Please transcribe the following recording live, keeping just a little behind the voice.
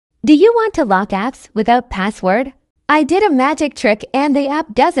Do you want to lock apps without password? I did a magic trick and the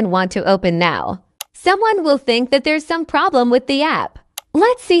app doesn't want to open now. Someone will think that there's some problem with the app.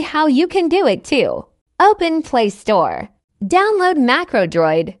 Let's see how you can do it too. Open Play Store. Download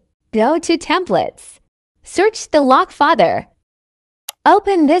MacroDroid. Go to Templates. Search the Lockfather.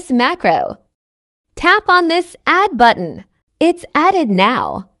 Open this macro. Tap on this Add button. It's added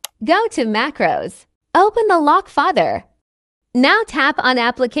now. Go to Macros. Open the Lockfather. Now tap on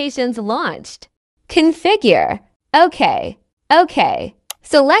Applications Launched. Configure. OK.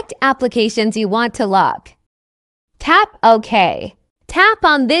 Select applications you want to lock. Tap OK. Tap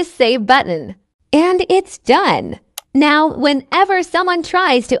on this Save button. And it's done. Now, whenever someone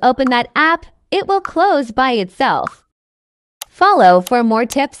tries to open that app, it will close by itself. Follow for more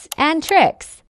tips and tricks.